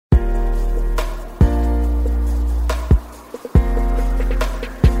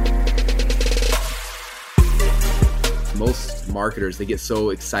marketers, they get so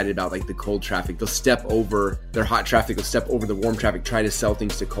excited about like the cold traffic. They'll step over their hot traffic, they'll step over the warm traffic, try to sell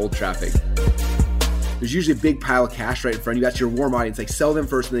things to cold traffic. There's usually a big pile of cash right in front of you. That's your warm audience. Like sell them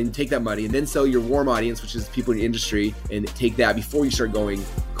first and then take that money and then sell your warm audience, which is people in the industry, and take that before you start going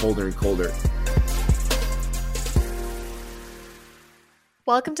colder and colder.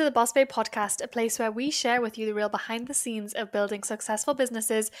 Welcome to the Boss Babe podcast, a place where we share with you the real behind the scenes of building successful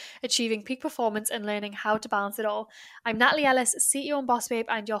businesses, achieving peak performance, and learning how to balance it all. I'm Natalie Ellis, CEO and Boss Babe,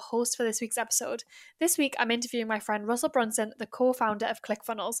 and your host for this week's episode. This week, I'm interviewing my friend Russell Brunson, the co-founder of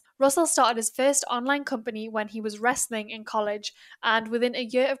ClickFunnels. Russell started his first online company when he was wrestling in college, and within a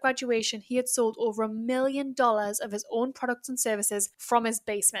year of graduation, he had sold over $1 million of his own products and services from his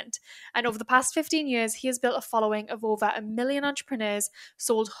basement. And over the past 15 years, he has built a following of over 1 million entrepreneurs,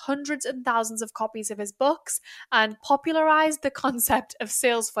 sold hundreds and thousands of copies of his books, and popularized the concept of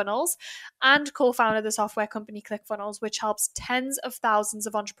sales funnels, and co-founded the software company ClickFunnels, which helps tens of thousands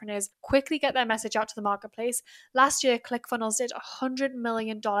of entrepreneurs quickly get their message out to the marketplace. Last year, ClickFunnels did $100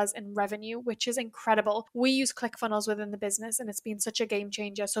 million in revenue, which is incredible. We use ClickFunnels within the business, and it's been such a game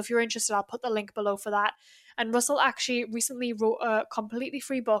changer. So if you're interested, I'll put the link below for that. And Russell actually recently wrote a completely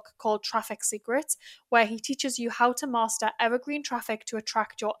free book called Traffic Secrets, where he teaches you how to master evergreen traffic to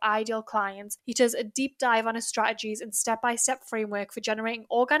attract your ideal clients. He does a deep dive on his strategies and step-by-step framework for generating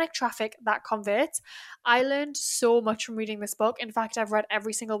organic traffic that converts. I learned so much from reading this book. In fact, I've read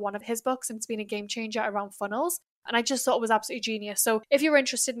every single one of his books, and it's been a game changer around funnels. And I just thought it was absolutely genius. So if you're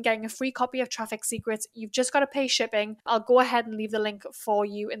interested in getting a free copy of Traffic Secrets, you've just got to pay shipping. I'll go ahead and leave the link for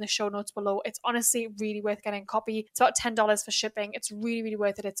you in the show notes below. It's honestly really worth getting a copy. It's about $10 for shipping. It's really, really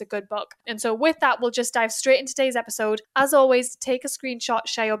worth it. It's a good book. And so with that, we'll just dive straight into today's episode. As always, take a screenshot,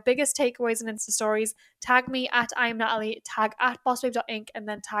 share your biggest takeaways and Insta stories, tag me at I'm Natalie, tag at bossbabe.inc, and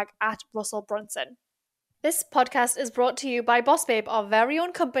then tag at Russell Brunson. This podcast is brought to you by Boss Babe, our very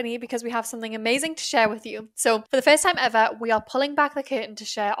own company, because we have something amazing to share with you. So for the first time ever, we are pulling back the curtain to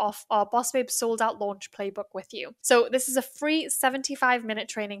share off our Boss Babe sold out launch playbook with you. So this is a free 75-minute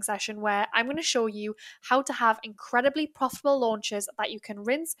training session where I'm going to show you how to have incredibly profitable launches that you can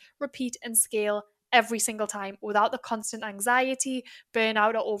rinse, repeat, and scale every single time without the constant anxiety,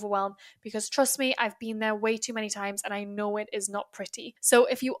 burnout, or overwhelm. Because trust me, I've been there way too many times and I know it is not pretty. So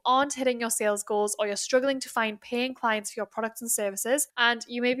if you aren't hitting your sales goals, or you're struggling to find paying clients for your products and services, and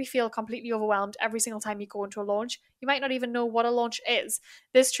you maybe feel completely overwhelmed every single time you go into a launch, you might not even know what a launch is,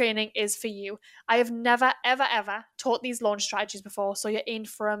 this training is for you. I have never, ever, ever taught these launch strategies before, so you're in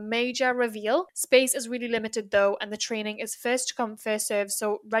for a major reveal. Space is really limited though, and the training is first to come, first serve.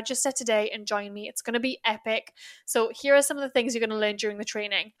 So register today and join me. It's going to be epic. So here are some of the things you're going to learn during the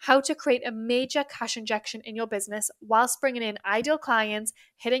training. How to create a major cash injection in your business whilst bringing in ideal clients,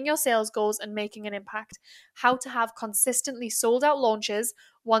 hitting your sales goals, and making an impact. How to have consistently sold out launches,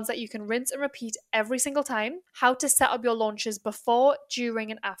 ones that you can rinse and repeat every single time. How to set up your launches before,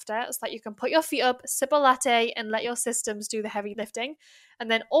 during, and after, so that you can put your feet up, sip a latte, and let your systems do the heavy lifting. And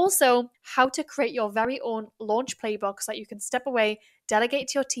then also how to create your very own launch playbook so that you can step away, delegate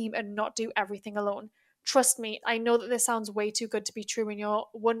to your team, and not do everything alone. Trust me, I know that this sounds way too good to be true and you're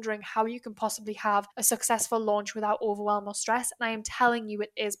wondering how you can possibly have a successful launch without overwhelm or stress, and I am telling you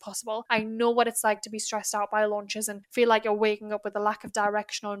it is possible. I know what it's like to be stressed out by launches and feel like you're waking up with a lack of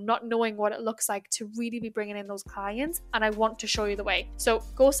direction or not knowing what it looks like to really be bringing in those clients, and I want to show you the way. So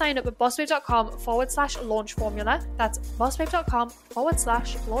go sign up at bossbabe.com/launch formula. That's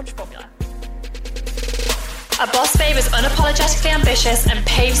bossbabe.com/launch formula. A boss babe is unapologetically ambitious and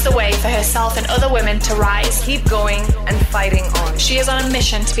paves the way for herself and other women to rise. Keep going and fighting on. She is on a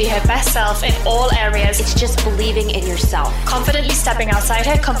mission to be her best self in all areas. It's just believing in yourself. Confidently stepping outside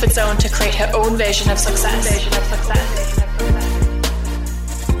her comfort zone to create her own version of success.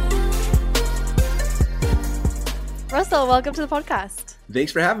 Russell, welcome to the podcast.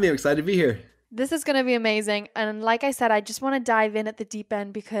 Thanks for having me. I'm excited to be here. This is going to be amazing. And like I said, I just want to dive in at the deep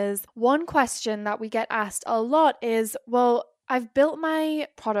end because one question that we get asked a lot is, well, I've built my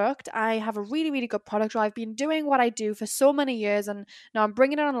product. I have a really, really good product, or I've been doing what I do for so many years and now I'm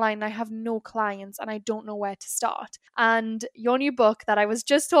bringing it online and I have no clients and I don't know where to start. And your new book that I was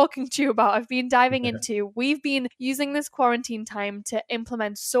just talking to you about, I've been diving into, we've been using this quarantine time to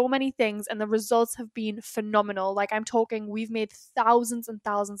implement so many things and the results have been phenomenal. Like I'm talking, we've made thousands and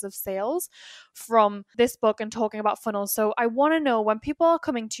thousands of sales from this book and talking about funnels. So I want to know, when people are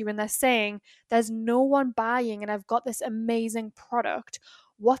coming to you and they're saying there's no one buying and I've got this amazing product,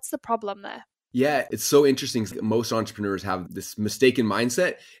 what's the problem there? Yeah, it's so interesting. Most entrepreneurs have this mistaken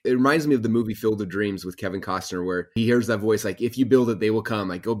mindset. It reminds me of the movie Field of Dreams with Kevin Costner, where he hears that voice like, if you build it, they will come.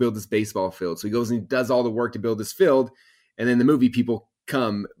 Like, go build this baseball field. So he goes and he does all the work to build this field. And then the movie people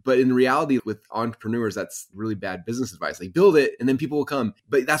come. But in reality, with entrepreneurs, that's really bad business advice. Like build it and then people will come.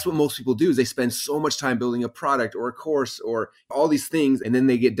 But that's what most people do is they spend so much time building a product or a course or all these things. And then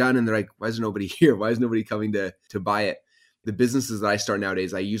they get done and they're like, why is nobody here? Why is nobody coming to buy it? The businesses that I start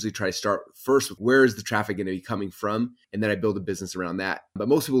nowadays, I usually try to start first with where is the traffic going to be coming from? And then I build a business around that. But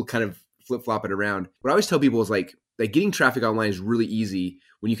most people kind of flip-flop it around. What I always tell people is like getting traffic online is really easy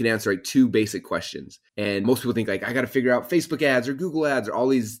when you can answer like 2 basic questions. And most people think like, I got to figure out Facebook ads or Google ads or all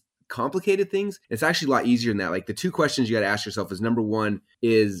these complicated things. It's actually a lot easier than that. Like the 2 questions you got to ask yourself is number 1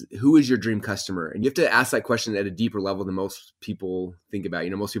 is who is your dream customer? And you have to ask that question at a deeper level than most people think about.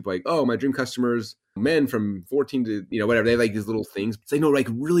 Most people are like, oh, my dream customers, men from 14 to, whatever. They have like these little things. It's like, no, like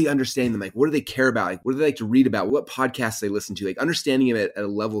really understanding them. Like, what do they care about? Like, what do they like to read about? What podcasts they listen to? Like understanding them at a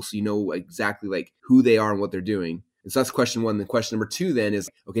level so you know exactly like who they are and what they're doing. And so that's question 1. Then question number 2 then is,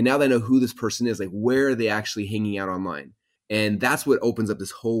 okay, now that I know who this person is, like where are they actually hanging out online? And that's what opens up this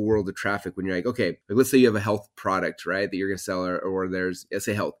whole world of traffic when you're like, okay, like let's say you have a health product, right, that you're going to sell or there's, let's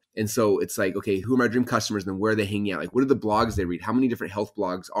say health. And so it's like, okay, who are my dream customers and then where are they hanging out? Like what are the blogs they read? How many different health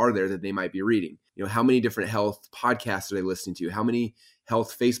blogs are there that they might be reading? How many different health podcasts are they listening to? How many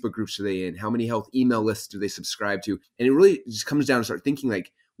health Facebook groups are they in? How many health email lists do they subscribe to? And it really just comes down to start thinking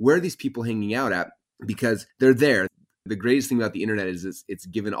like, where are these people hanging out at? Because they're there. The greatest thing about the internet is it's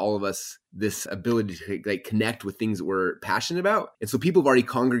given all of us this ability to like connect with things that we're passionate about. And so people have already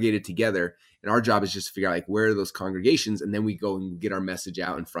congregated together. And our job is just to figure out like where are those congregations? And then we go and get our message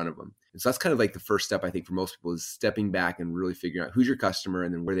out in front of them. And so that's kind of like the first step, I think, for most people is stepping back and really figuring out who's your customer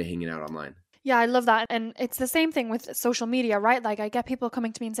and then where they're hanging out online. Yeah, I love that. And it's the same thing with social media, right? Like I get people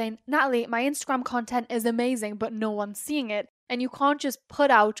coming to me and saying, Natalie, my Instagram content is amazing, but no one's seeing it. And you can't just put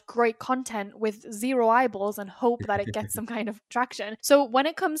out great content with 0 eyeballs and hope that it gets some kind of traction. So when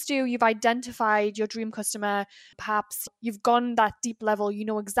it comes to you've identified your dream customer, perhaps you've gone that deep level, you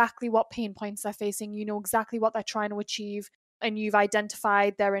know exactly what pain points they're facing, you know exactly what they're trying to achieve, and you've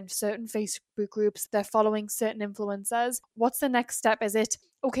identified they're in certain Facebook groups, they're following certain influencers. What's the next step? Is it,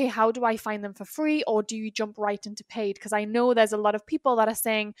 okay, how do I find them for free? Or do you jump right into paid? Because I know there's a lot of people that are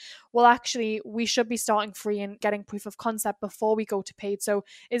saying, well, actually, we should be starting free and getting proof of concept before we go to paid. So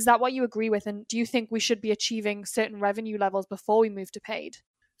is that what you agree with? And do you think we should be achieving certain revenue levels before we move to paid?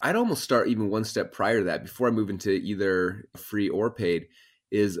 I'd almost start even one step prior to that before I move into either free or paid.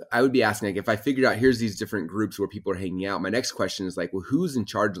 Is I would be asking, like, if I figured out here's these different groups where people are hanging out, my next question is like, well, who's in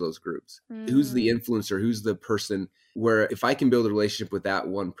charge of those groups? Who's the influencer? Who's the person where if I can build a relationship with that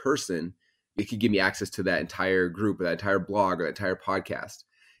one person, it could give me access to that entire group or that entire blog or that entire podcast.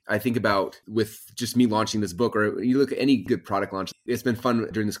 I think about with just me launching this book, or you look at any good product launch, it's been fun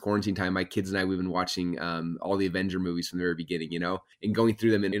during this quarantine time. My kids and I, we've been watching all the Avenger movies from the very beginning, and going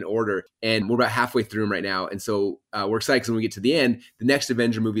through them in order. And we're about halfway through them right now. And so we're excited because when we get to the end, the next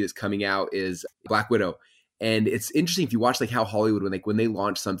Avenger movie that's coming out is Black Widow. And it's interesting if you watch like how Hollywood, when they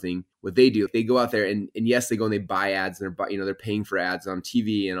launch something, what they do, they go out there and yes, they go and they buy ads and they're paying for ads on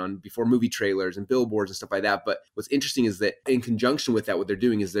TV and on before movie trailers and billboards and stuff like that. But what's interesting is that in conjunction with that, what they're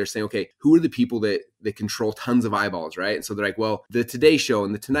doing is they're saying, okay, who are the people that control tons of eyeballs, right? And so they're like, well, the Today Show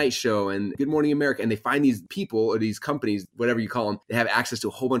and the Tonight Show and Good Morning America, and they find these people or these companies, whatever you call them, they have access to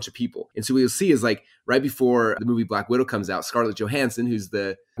a whole bunch of people. And so what you'll see is like right before the movie Black Widow comes out, Scarlett Johansson, who's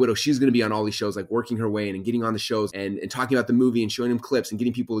the Widow, she's going to be on all these shows, like working her way in and getting on the shows and talking about the movie and showing them clips and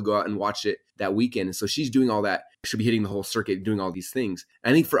getting people to go out and watch it that weekend. And so she's doing all that. She'll be hitting the whole circuit, doing all these things.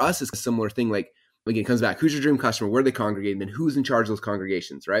 And I think for us, it's a similar thing. Like, again, it comes back. Who's your dream customer? Where are they congregating? Then who's in charge of those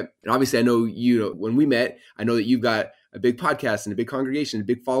congregations, right? And obviously, I know when we met, I know that you've got a big podcast and a big congregation, a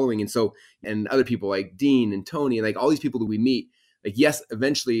big following. And other people like Dean and Tony and like all these people that we meet, like, yes,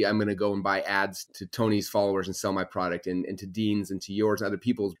 eventually I'm going to go and buy ads to Tony's followers and sell my product and to Dean's and to yours and other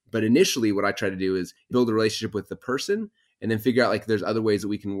people's. But initially what I try to do is build a relationship with the person and then figure out like there's other ways that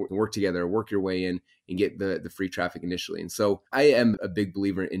we can work together, work your way in and get the free traffic initially. And so I am a big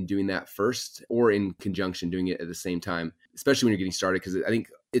believer in doing that first or in conjunction, doing it at the same time, especially when you're getting started. Because I think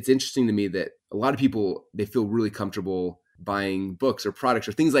it's interesting to me that a lot of people, they feel really comfortable buying books or products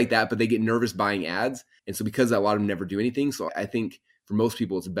or things like that, but they get nervous buying ads. And so because a lot of them never do anything. So I think for most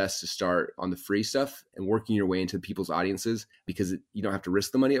people, it's best to start on the free stuff and working your way into people's audiences because you don't have to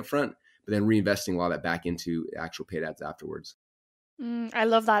risk the money up front, but then reinvesting a lot of that back into actual paid ads afterwards. I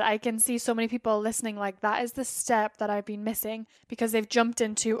love that. I can see so many people listening like that is the step that I've been missing because they've jumped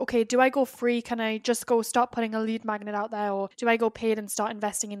into, okay, do I go free? Can I just go stop putting a lead magnet out there? Or do I go paid and start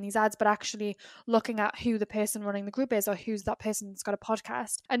investing in these ads? But actually looking at who the person running the group is or who's that person that's got a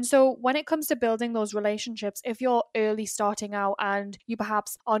podcast. And so when it comes to building those relationships, if you're early starting out and you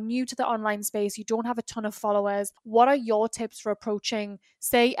perhaps are new to the online space, you don't have a ton of followers, what are your tips for approaching,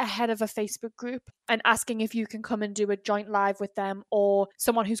 say, a head of a Facebook group and asking if you can come and do a joint live with them, or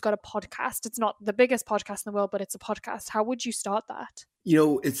someone who's got a podcast? It's not the biggest podcast in the world, but it's a podcast. How would you start that? You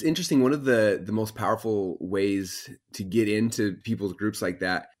know, it's interesting. One of the most powerful ways to get into people's groups like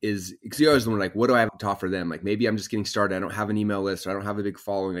that is, because you always wonder, like, what do I have to offer them? Like, maybe I'm just getting started. I don't have an email list, or I don't have a big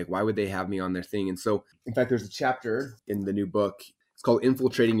following. Like, why would they have me on their thing? And so, in fact, there's a chapter in the new book. It's called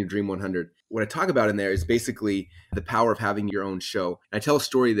Infiltrating Your Dream 100. What I talk about in there is basically the power of having your own show. And I tell a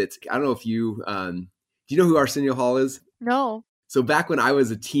story that's, I don't know if you, do you know who Arsenio Hall is? No. So back when I was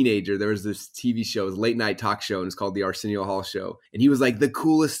a teenager, there was this TV show, it was a late night talk show, and it's called The Arsenio Hall Show. And he was like the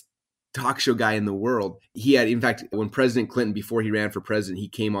coolest talk show guy in the world. He had, in fact, when President Clinton, before he ran for president, he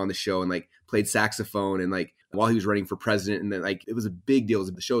came on the show and like played saxophone and like while he was running for president. And then like, it was a big deal.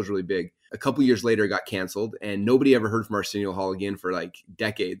 The show was really big. A couple years later, it got canceled and nobody ever heard from Arsenio Hall again for like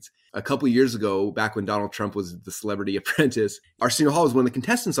decades. A couple years ago, back when Donald Trump was the Celebrity Apprentice, Arsenio Hall was one of the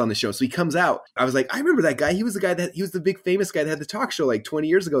contestants on the show. So he comes out. I was like, I remember that guy. He was the big famous guy that had the talk show like 20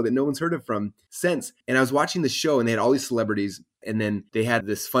 years ago that no one's heard of from since. And I was watching the show and they had all these celebrities. And then they had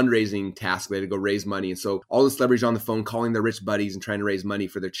this fundraising task. They had to go raise money. And so all the celebrities on the phone calling their rich buddies and trying to raise money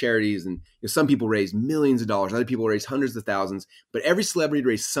for their charities. And some people raised millions of dollars. Other people raised hundreds of thousands. But every celebrity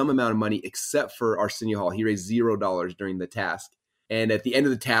raised some amount of money except for Arsenio Hall. He raised $0 during the task. And at the end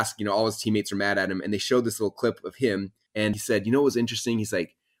of the task, all his teammates are mad at him. And they showed this little clip of him. And he said, what was interesting? He's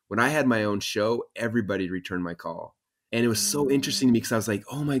like, when I had my own show, everybody returned my call. And it was so interesting to me because I was like,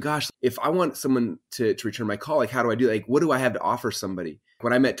 oh my gosh, if I want someone to return my call, like, how do I do that? Like, what do I have to offer somebody?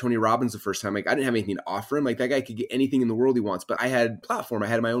 When I met Tony Robbins the first time, like, I didn't have anything to offer him. Like, that guy could get anything in the world he wants, but I had a platform. I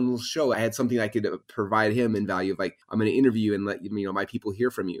had my own little show. I had something I could provide him in value of, like, I'm going to interview you and let my people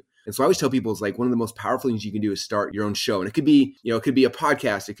hear from you. And so I always tell people, it's like one of the most powerful things you can do is start your own show. And it could be, it could be a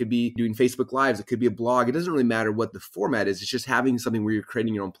podcast. It could be doing Facebook Lives. It could be a blog. It doesn't really matter what the format is. It's just having something where you're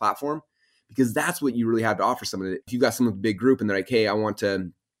creating your own platform. Because that's what you really have to offer someone. If you've got someone with a big group and they're like, hey, I want to,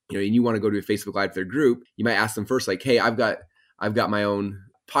 and you want to go to a Facebook Live for their group, you might ask them first, like, hey, I've got my own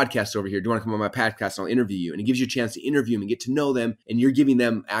podcast over here. Do you want to come on my podcast and I'll interview you? And it gives you a chance to interview them and get to know them. And you're giving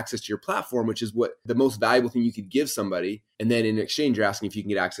them access to your platform, which is what the most valuable thing you could give somebody. And then in exchange, you're asking if you can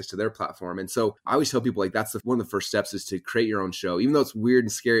get access to their platform. And so I always tell people, like, that's one of the first steps is to create your own show, even though it's weird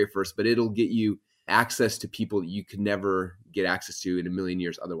and scary at first, but it'll get you access to people that you could never get access to in a million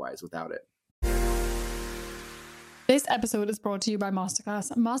years otherwise without it. This episode is brought to you by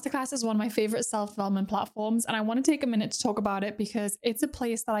Masterclass. Masterclass is one of my favorite self-development platforms, and I want to take a minute to talk about it because it's a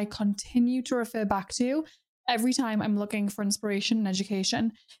place that I continue to refer back to every time I'm looking for inspiration and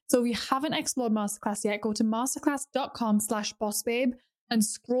education. So if you haven't explored Masterclass yet, go to masterclass.com/bossbabe and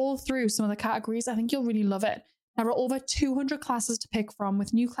scroll through some of the categories. I think you'll really love it. There are over 200 classes to pick from,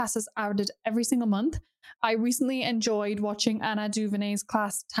 with new classes added every single month. I recently enjoyed watching Anna Duvernay's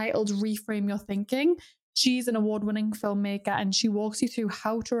class titled Reframe Your Thinking. She's an award-winning filmmaker and she walks you through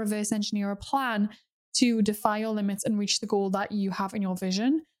how to reverse engineer a plan to defy your limits and reach the goal that you have in your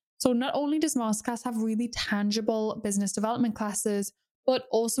vision. So not only does Masterclass have really tangible business development classes, but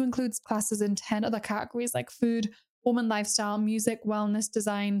also includes classes in 10 other categories like food, home and lifestyle, music, wellness,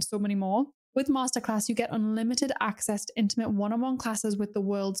 design, so many more. With Masterclass, you get unlimited access to intimate one-on-one classes with the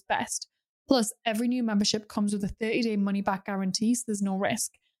world's best. Plus, every new membership comes with a 30-day money-back guarantee, so there's no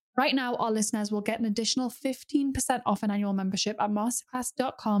risk. Right now, our listeners will get an additional 15% off an annual membership at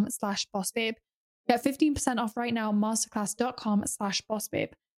masterclass.com/bossbabe. Get 15% off right now,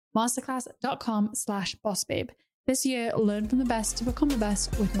 masterclass.com/bossbabe. Masterclass.com/bossbabe. This year, learn from the best to become the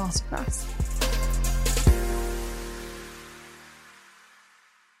best with Masterclass.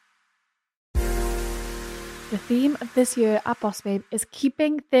 The theme of this year at Boss Babe is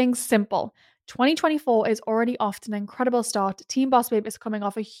keeping things simple. 2024 is already off to an incredible start. Team Boss Babe is coming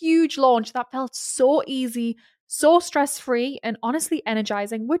off a huge launch that felt so easy, so stress-free, and honestly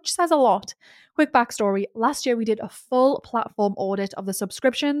energizing, which says a lot. Quick backstory, last year we did a full platform audit of the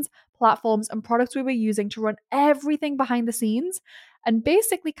subscriptions, platforms, and products we were using to run everything behind the scenes, and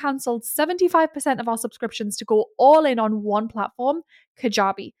basically cancelled 75% of our subscriptions to go all in on one platform,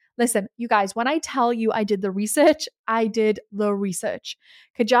 Kajabi. Listen, you guys, when I tell you I did the research, I did the research.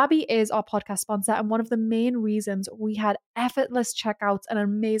 Kajabi is our podcast sponsor and one of the main reasons we had effortless checkouts and an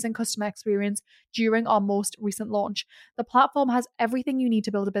amazing customer experience during our most recent launch. The platform has everything you need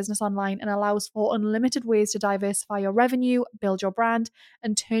to build a business online and allows for unlimited ways to diversify your revenue, build your brand,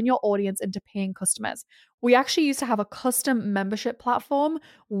 and turn your audience into paying customers. We actually used to have a custom membership platform.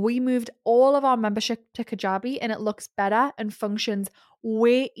 We moved all of our membership to Kajabi and it looks better and functions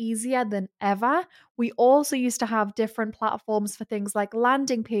way easier than ever. We also used to have different platforms for things like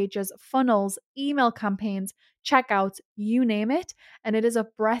landing pages, funnels, email campaigns, checkouts, you name it. And it is a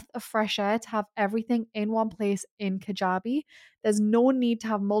breath of fresh air to have everything in one place in Kajabi. There's no need to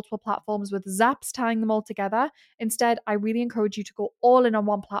have multiple platforms with zaps tying them all together. Instead, I really encourage you to go all in on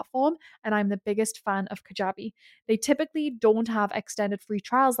one platform, and I'm the biggest fan of Kajabi. They typically don't have extended free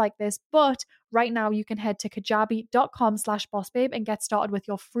trials like this, but right now you can head to kajabi.com/bossbabe and get started with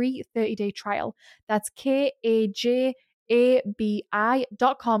your free 30-day trial. That's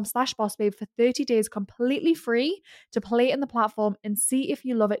kajabi.com/bossbabe for 30 days completely free to play in the platform and see if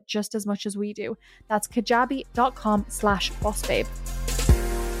you love it just as much as we do. That's kajabi.com/bossbabe.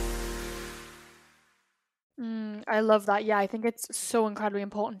 I love that. Yeah, I think it's so incredibly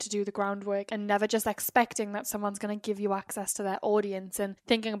important to do the groundwork and never just expecting that someone's going to give you access to their audience and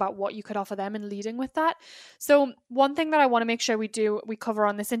thinking about what you could offer them and leading with that. So one thing that I want to make sure we cover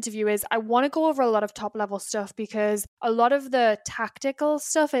on this interview is I want to go over a lot of top level stuff because a lot of the tactical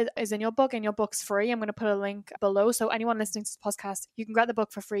stuff is in your book and your book's free. I'm going to put a link below. So anyone listening to this podcast, you can get the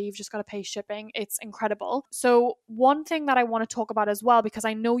book for free. You've just got to pay shipping. It's incredible. So one thing that I want to talk about as well, because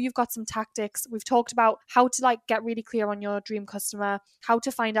I know you've got some tactics. We've talked about how to get really clear on your dream customer, how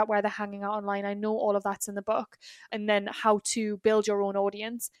to find out where they're hanging out online. I know all of that's in the book, and then how to build your own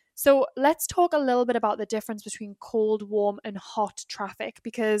audience. So let's talk a little bit about the difference between cold, warm, and hot traffic,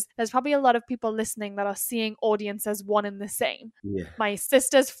 because there's probably a lot of people listening that are seeing audience as one and the same. Yeah. My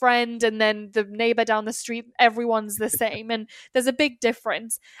sister's friend and then the neighbor down the street, everyone's the same. And there's a big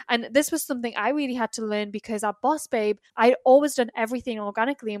difference. And this was something I really had to learn because at Boss Babe, I'd always done everything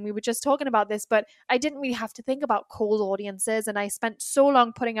organically. And we were just talking about this, but I didn't really have to think about cold audiences. And I spent so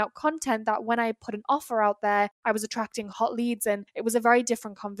long putting out content that when I put an offer out there, I was attracting hot leads, and it was a very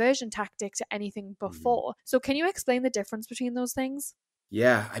different conversion tactic to anything before. So can you explain the difference between those things?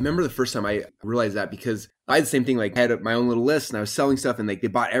 Yeah, I remember the first time I realized that because I had the same thing. I had my own little list and I was selling stuff and they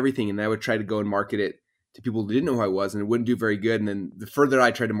bought everything, and I would try to go and market it to people who didn't know who I was, and it wouldn't do very good. And then the further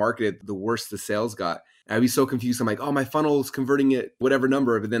I tried to market it, the worse the sales got. And I'd be so confused. I'm like, oh, my funnel is converting at whatever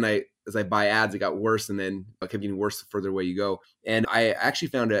number. But then as I buy ads, it got worse, and then it kept getting worse the further away you go. And I actually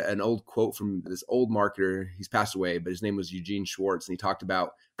found an old quote from this old marketer. He's passed away, but his name was Eugene Schwartz. And he talked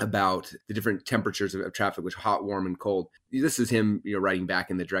about the different temperatures of traffic, which hot, warm, and cold. This is him, writing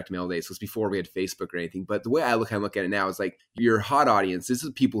back in the direct mail days. So it's before we had Facebook or anything. But the way I look at it now is like your hot audience. This is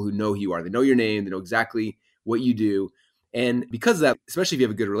people who know who you are. They know your name. They know exactly what you do. And because of that, especially if you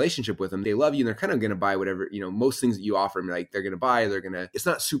have a good relationship with them, they love you and they're kind of going to buy whatever, most things that you offer them, they're going to buy, it's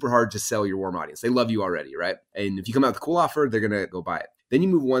not super hard to sell your warm audience. They love you already, right? And if you come out with a cool offer, they're going to go buy it. Then you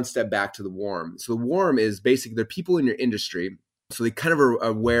move one step back to the warm. So the warm is basically they're people in your industry. So they kind of are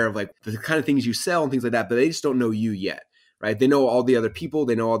aware of the kind of things you sell and things like that, but they just don't know you yet, right? They know all the other people.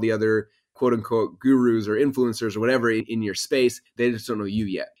 They know all the other quote unquote gurus or influencers or whatever in your space. They just don't know you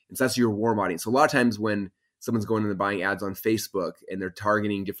yet. And so that's your warm audience. So a lot of times when someone's going and buying ads on Facebook and they're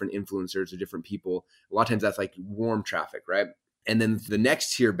targeting different influencers or different people, a lot of times that's like warm traffic, right? And then the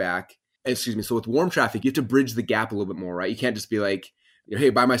next tier back, so with warm traffic, you have to bridge the gap a little bit more, right? You can't just be like, hey,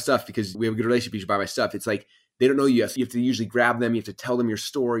 buy my stuff because we have a good relationship, you should buy my stuff. It's like, they don't know you yet. So you have to usually grab them. You have to tell them your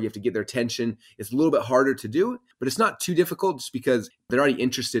story. You have to get their attention. It's a little bit harder to do, but it's not too difficult just because they're already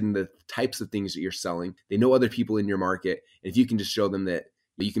interested in the types of things that you're selling. They know other people in your market. And if you can just show them that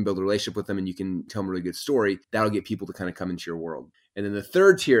you can build a relationship with them and you can tell them a really good story, that'll get people to kind of come into your world. And then the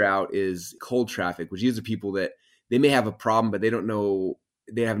third tier out is cold traffic, which these are people that they may have a problem, but they don't know,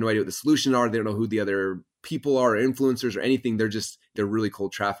 they have no idea what the solution are. They don't know who the other people are or influencers or anything. They're really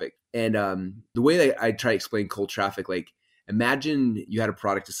cold traffic. And the way that I try to explain cold traffic, imagine you had a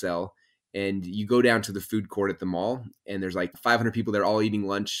product to sell and you go down to the food court at the mall and there's 500 people there all eating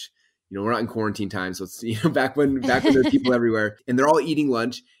lunch. We're not in quarantine time. So it's, back when there's people everywhere and they're all eating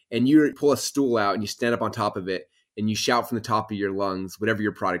lunch, and you pull a stool out and you stand up on top of it and you shout from the top of your lungs, whatever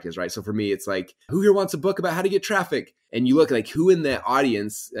your product is, right? So for me, it's who here wants a book about how to get traffic? And you look who in the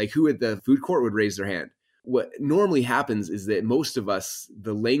audience, who at the food court would raise their hand? What normally happens is that most of us,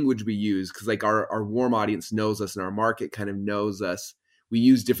 the language we use, because our warm audience knows us and our market kind of knows us, we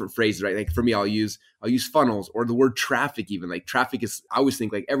use different phrases, right? Like for me, I'll use funnels or the word traffic even. Like traffic is, I always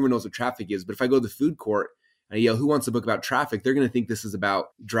think like everyone knows what traffic is, but if I go to the food court and I yell, who wants a book about traffic? They're going to think this is about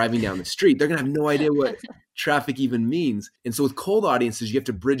driving down the street. They're going to have no idea what traffic even means. And so with cold audiences, you have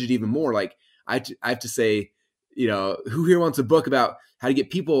to bridge it even more. Like I have to say, who here wants a book about how to get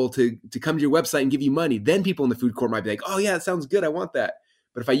people to come to your website and give you money? Then people in the food court might be like, oh yeah, it sounds good. I want that.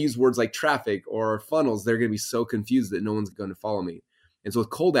 But if I use words like traffic or funnels, they're going to be so confused that no one's going to follow me. And so with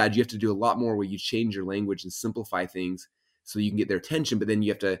cold ads, you have to do a lot more where you change your language and simplify things so you can get their attention. But then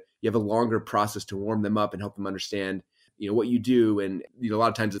you have a longer process to warm them up and help them understand, what you do. And, a lot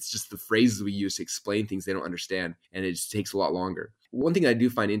of times it's just the phrases we use to explain things they don't understand. And it just takes a lot longer. One thing I do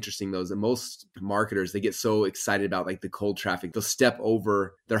find interesting though is that most marketers, they get so excited about like the cold traffic. They'll step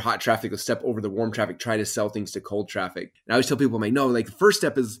over their hot traffic, they'll step over the warm traffic, try to sell things to cold traffic. And I always tell people, I'm like, no, like the first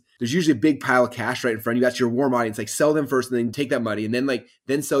step is there's usually a big pile of cash right in front of you. That's your warm audience. Like sell them first and then take that money. And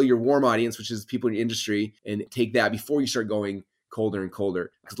then sell your warm audience, which is people in your industry, and take that before you start going colder and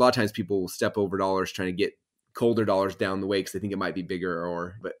colder. Because a lot of times people will step over dollars trying to get colder dollars down the way because they think it might be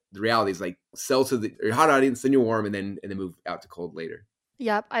bigger, but the reality is like sell to your hot audience, then your warm, and then move out to cold later.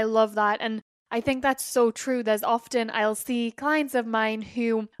 Yep, I love that. And I think that's so true. There's often, I'll see clients of mine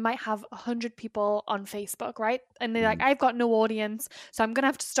who might have 100 people on Facebook, right? And they're like, I've got no audience, so I'm going to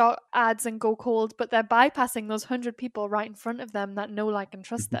have to start ads and go cold, but they're bypassing those 100 people right in front of them that know, like, and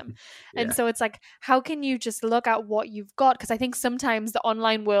trust them. Yeah. And so it's like, how can you just look at what you've got? Because I think sometimes the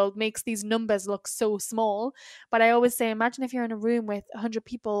online world makes these numbers look so small, but I always say, imagine if you're in a room with 100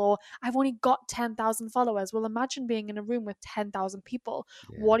 people, or I've only got 10,000 followers. Well, imagine being in a room with 10,000 people.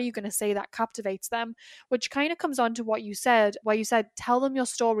 Yeah. What are you going to say that captivates them? Which kind of comes on to what you said, where you said, tell them your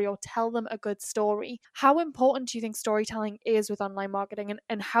story or tell them a good story. How important do you think storytelling is with online marketing?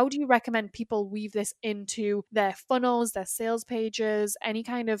 And how do you recommend people weave this into their funnels, their sales pages, any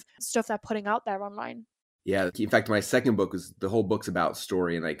kind of stuff they're putting out there online? Yeah. In fact, my second book the whole book's about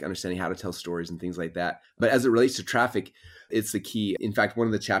story and like understanding how to tell stories and things like that. But as it relates to traffic, it's the key. In fact, one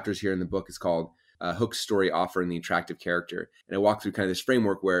of the chapters here in the book is called Hook, Story, Offer, and the Attractive Character. And I walk through kind of this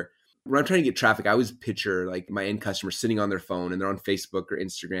framework where when I'm trying to get traffic, I always picture like my end customer sitting on their phone and they're on Facebook or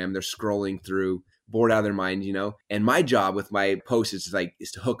Instagram. They're scrolling through, bored out of their mind, And my job with my post is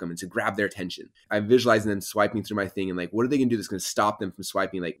to hook them and to grab their attention. I'm visualizing them swiping through my thing and like, what are they going to do that's going to stop them from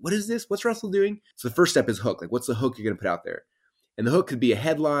swiping? Like, what is this? What's Russell doing? So the first step is hook. Like, what's the hook you're going to put out there? And the hook could be a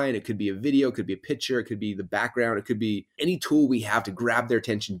headline, it could be a video, it could be a picture, it could be the background, it could be any tool we have to grab their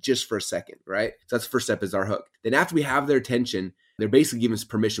attention just for a second, right? So that's the first step is our hook. Then after we have their attention, they're basically giving us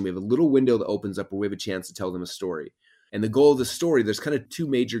permission. We have a little window that opens up where we have a chance to tell them a story. And the goal of the story, there's kind of two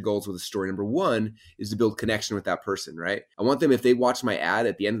major goals with a story. Number one is to build connection with that person, right? I want them, if they watch my ad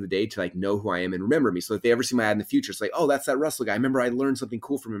at the end of the day, to like know who I am and remember me. So if they ever see my ad in the future, it's like, oh, that's that Russell guy. I remember I learned something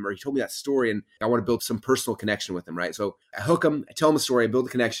cool from him, or he told me that story, and I want to build some personal connection with them, right? So I hook them, I tell them a story, I build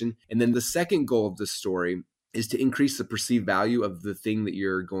a connection. And then the second goal of this story is to increase the perceived value of the thing that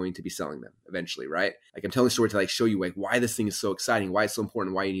you're going to be selling them eventually, right? Like I'm telling the story to like show you like why this thing is so exciting, why it's so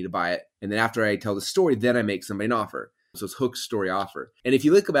important, why you need to buy it. And then after I tell the story, then I make somebody an offer. So it's hook, story, offer. And if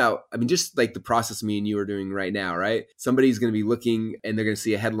you look about, just like the process me and you are doing right now, right? Somebody's going to be looking and they're going to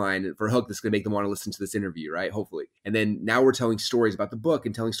see a headline for a hook that's going to make them want to listen to this interview, right? Hopefully. And then now we're telling stories about the book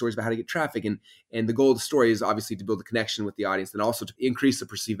and telling stories about how to get traffic. And the goal of the story is obviously to build a connection with the audience and also to increase the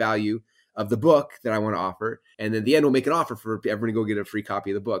perceived value of the book that I want to offer. And then at the end, we'll make an offer for everyone to go get a free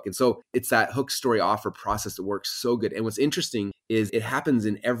copy of the book. And so it's that hook, story, offer process that works so good. And what's interesting is it happens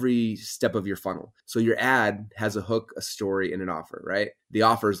in every step of your funnel. So your ad has a hook, a story, and an offer, right? The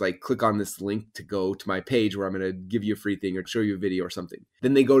offer is like, click on this link to go to my page where I'm going to give you a free thing or show you a video or something.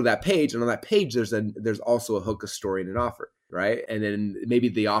 Then they go to that page, and on that page, there's also a hook, a story, and an offer, right? And then maybe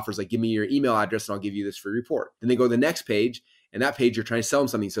the offer is like, give me your email address and I'll give you this free report. Then they go to the next page, and that page, you're trying to sell them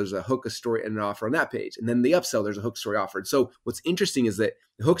something. So there's a hook, a story, and an offer on that page. And then the upsell, there's a hook, story, offer. And so what's interesting is that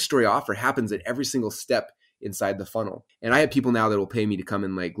the hook, story, offer happens at every single step inside the funnel. And I have people now that will pay me to come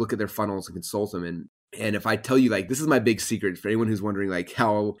and like look at their funnels and consult them. And if I tell you, like, this is my big secret for anyone who's wondering like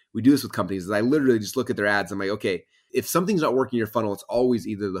how we do this with companies, is I literally just look at their ads. I'm like, okay, if something's not working in your funnel, it's always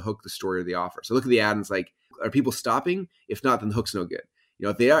either the hook, the story, or the offer. So look at the ad and it's like, are people stopping? If not, then the hook's no good.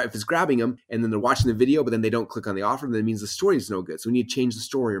 If it's grabbing them and then they're watching the video, but then they don't click on the offer, then it means the story is no good. So we need to change the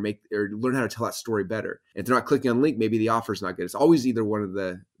story or learn how to tell that story better. And if they're not clicking on the link, maybe the offer is not good. It's always either one of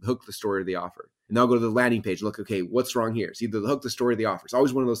the hook, the story, or the offer. And then I'll go to the landing page, look, okay, what's wrong here? It's either the hook, the story, or the offer. It's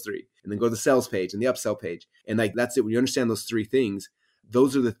always one of those three. And then go to the sales page and the upsell page. And like, that's it. When you understand those three things,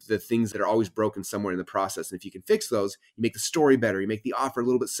 those are the things that are always broken somewhere in the process. And if you can fix those, you make the story better, you make the offer a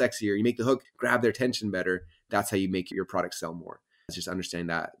little bit sexier, you make the hook grab their attention better. That's how you make your product sell more. It's just understanding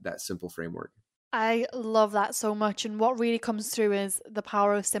that simple framework. I love that so much. And what really comes through is the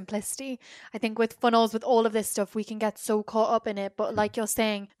power of simplicity. I think with funnels, with all of this stuff, we can get so caught up in it. But like you're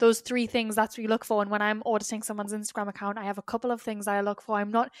saying, those 3 things, that's what you look for. And when I'm auditing someone's Instagram account, I have a couple of things I look for.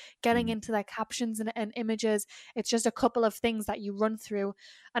 I'm not getting into their captions and images. It's just a couple of things that you run through.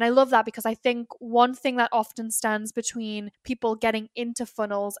 And I love that because I think one thing that often stands between people getting into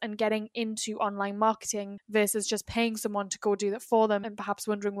funnels and getting into online marketing versus just paying someone to go do that for them and perhaps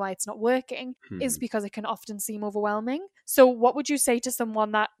wondering why it's not working is because it can often seem overwhelming. So what would you say to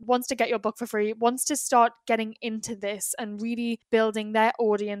someone that wants to get your book for free, wants to start getting into this and really building their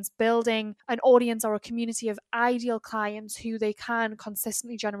audience, building an audience or a community of ideal clients who they can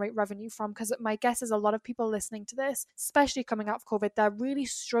consistently generate revenue from? Because my guess is a lot of people listening to this, especially coming out of COVID, they're really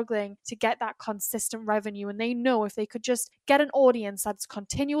struggling to get that consistent revenue. And they know if they could just get an audience that's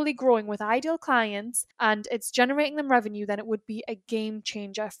continually growing with ideal clients and it's generating them revenue, then it would be a game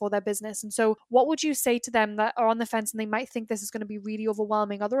changer for their business. And so what would you say to them that are on the fence and they might think this is going to be really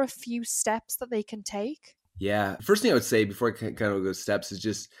overwhelming? Are there a few steps that they can take? Yeah. First thing I would say before I kind of go steps is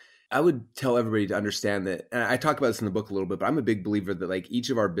just, I would tell everybody to understand that, and I talk about this in the book a little bit, but I'm a big believer that like each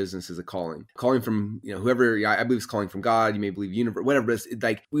of our business is a calling from, whoever, I believe is calling from God. You may believe universe, whatever, but it's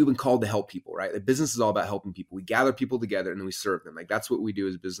like we've been called to help people, right? The business is all about helping people. We gather people together and then we serve them. Like that's what we do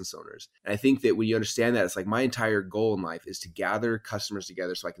as business owners. And I think that when you understand that, it's like my entire goal in life is to gather customers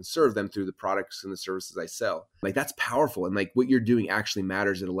together so I can serve them through the products and the services I sell. Like that's powerful. And like what you're doing actually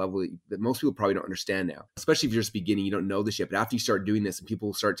matters at a level that most people probably don't understand now, especially if you're just beginning, you don't know this yet. But after you start doing this and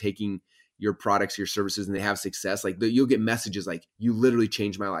people start taking your products, your services, and they have success, like you'll get messages like, you literally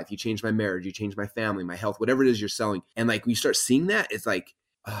changed my life. You changed my marriage. You changed my family, my health, whatever it is you're selling. And like, when you start seeing that, it's like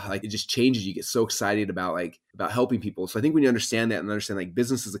it just changes. You get so excited about helping people. So I think when you understand that and understand like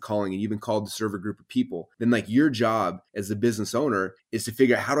business is a calling and you've been called to serve a group of people, then like your job as a business owner is to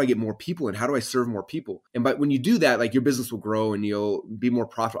figure out how do I get more people and how do I serve more people? And but when you do that, like your business will grow and you'll be more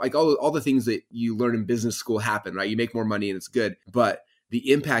profitable. Like all the things that you learn in business school happen, right? You make more money and it's good, but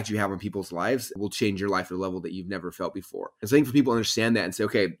the impact you have on people's lives will change your life at a level that you've never felt before. And so I think for people to understand that and say,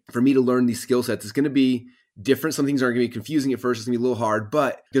 okay, for me to learn these skill sets, it's going to be different. Some things are going to be confusing at first. It's going to be a little hard,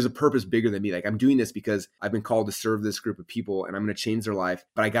 but there's a purpose bigger than me. Like I'm doing this because I've been called to serve this group of people and I'm going to change their life,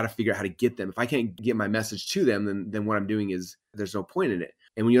 but I got to figure out how to get them. If I can't get my message to them, then what I'm doing is there's no point in it.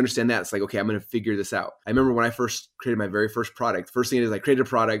 And when you understand that, it's like, okay, I'm going to figure this out. I remember when I first created my very first product, first thing is I created a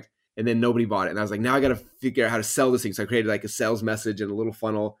product and then nobody bought it. And I was like, now I got to figure out how to sell this thing. So I created like a sales message and a little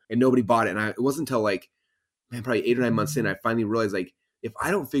funnel and nobody bought it. And it wasn't until probably 8 or 9 months in, I finally realized like, if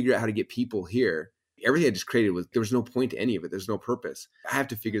I don't figure out how to get people here, everything I just created there was no point to any of it. There's no purpose. I have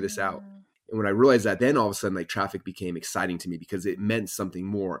to figure this out. And when I realized that, then all of a sudden like traffic became exciting to me because it meant something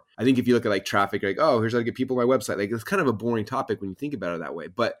more. I think if you look at like traffic, like, oh, here's how to get people on my website. Like it's kind of a boring topic when you think about it that way.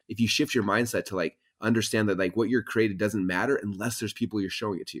 But if you shift your mindset to like, understand that like what you're created doesn't matter unless there's people you're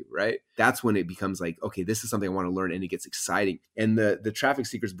showing it to, right? That's when it becomes like, okay, this is something I want to learn and it gets exciting. And the Traffic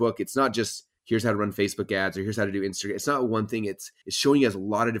Secrets book, it's not just here's how to run Facebook ads or here's how to do Instagram. It's not one thing. It's showing you guys a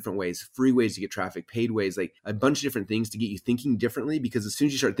lot of different ways, free ways to get traffic, paid ways, like a bunch of different things to get you thinking differently, because as soon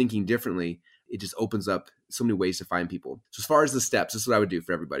as you start thinking differently, it just opens up so many ways to find people. So as far as the steps, this is what I would do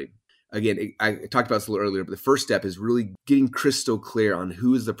for everybody. Again, I talked about this a little earlier, but the first step is really getting crystal clear on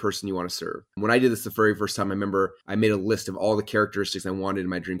who is the person you want to serve. When I did this the very first time, I remember I made a list of all the characteristics I wanted in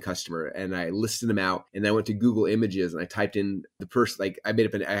my dream customer, and I listed them out. And then I went to Google Images and I typed in the person. Like I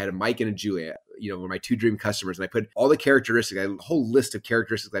had a Mike and a Julia, were my 2 dream customers, and I put all the characteristics. I had a whole list of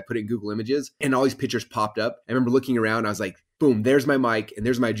characteristics I put in Google Images, and all these pictures popped up. I remember looking around, I was like, boom, there's my Mike and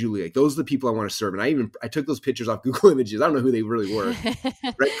there's my Julie. Like those are the people I want to serve. And I took those pictures off Google Images. I don't know who they really were.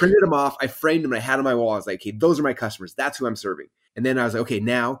 Right? Printed them off. I framed them and I had them on my wall. I was like, okay, those are my customers. That's who I'm serving. And then I was like, okay,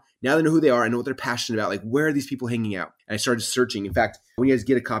 now they know who they are. I know what they're passionate about. Like, where are these people hanging out? And I started searching. In fact, when you guys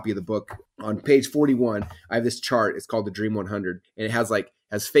get a copy of the book, on page 41, I have this chart. It's called the Dream 100. And it has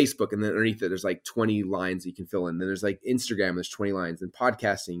Facebook, and then underneath it, there's like 20 lines that you can fill in. Then there's like Instagram, there's 20 lines, and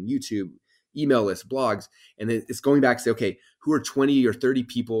podcasting, YouTube, email lists, blogs. And then it's going back to say, okay, who are 20 or 30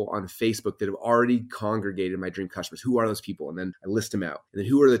 people on Facebook that have already congregated my dream customers? Who are those people? And then I list them out. And then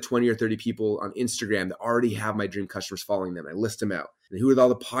who are the 20 or 30 people on Instagram that already have my dream customers following them? I list them out. And who are all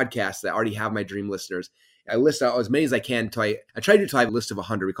the podcasts that already have my dream listeners? I list out as many as I can until I try to do until I have a list of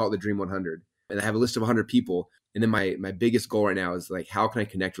 100. We call it the Dream 100. And I have a list of 100 people. And then my biggest goal right now is like, how can I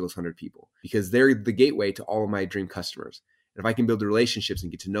connect with those 100 people? Because they're the gateway to all of my dream customers. And if I can build the relationships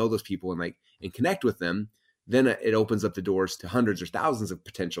and get to know those people and connect with them, then it opens up the doors to hundreds or thousands of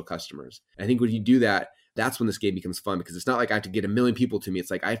potential customers. And I think when you do that, that's when this game becomes fun, because it's not like I have to get 1 million people to me.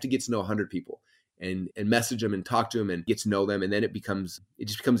 It's like I have to get to know 100 people. and message them and talk to them and get to know them. And then it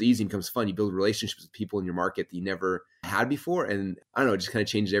just becomes easy and becomes fun. You build relationships with people in your market that you never had before. And I don't know, it just kind of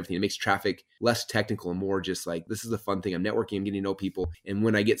changes everything. It makes traffic less technical and more just like, this is the fun thing. I'm networking, I'm getting to know people. And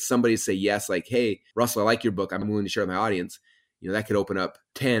when I get somebody to say yes, like, hey, Russell, I like your book, I'm willing to share with my audience, that could open up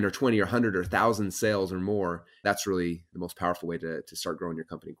 10 or 20 or 100 or 1,000 sales or more. That's really the most powerful way to start growing your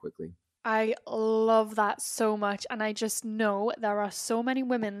company quickly. I love that so much. And I just know there are so many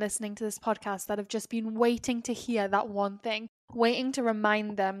women listening to this podcast that have just been waiting to hear that one thing, waiting to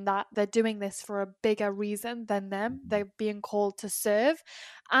remind them that they're doing this for a bigger reason than them. They're being called to serve,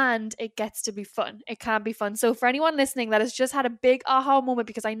 and it gets to be fun. It can be fun. So for anyone listening that has just had a big aha moment,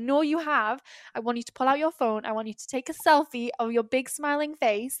 because I know you have, I want you to pull out your phone. I want you to take a selfie of your big smiling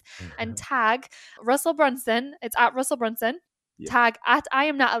face and tag Russell Brunson. It's at Russell Brunson. Yeah. Tag at I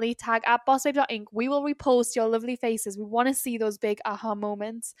am Natalie, tag at bossbabe.inc. We will repost your lovely faces. We want to see those big aha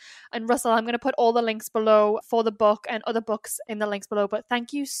moments. And Russell, I'm going to put all the links below for the book and other books in the links below. But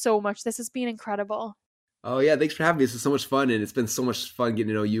thank you so much. This has been incredible. Oh yeah, thanks for having me. This is so much fun, and it's been so much fun getting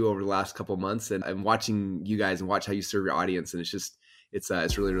to know you over the last couple of months, and I'm watching you guys and watch how you serve your audience, and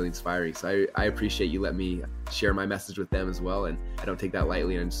it's really, really inspiring. So I appreciate you letting me share my message with them as well, and I don't take that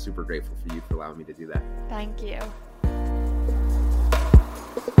lightly, and I'm super grateful for you for allowing me to do that. Thank you.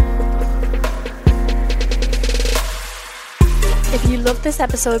 If you loved this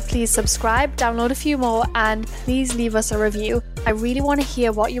episode, please subscribe, download a few more, and please leave us a review. I really want to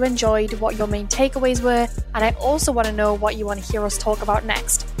hear what you enjoyed, what your main takeaways were, and I also want to know what you want to hear us talk about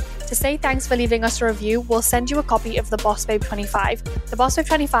next. To say thanks for leaving us a review, we'll send you a copy of the Boss Babe 25. The Boss Babe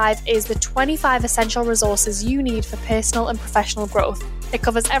 25 is the 25 essential resources you need for personal and professional growth. It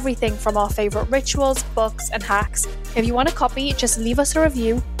covers everything from our favorite rituals, books, and hacks. If you want a copy, just leave us a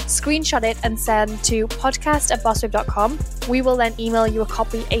review, screenshot it, and send to podcast@bossbabe.com. We will then email you a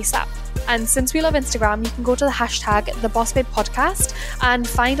copy ASAP. And since we love Instagram, you can go to the hashtag #TheBossBabePodcast and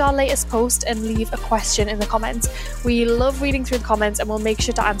find our latest post and leave a question in the comments. We love reading through the comments, and we'll make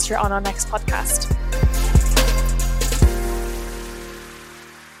sure to answer it on our next podcast.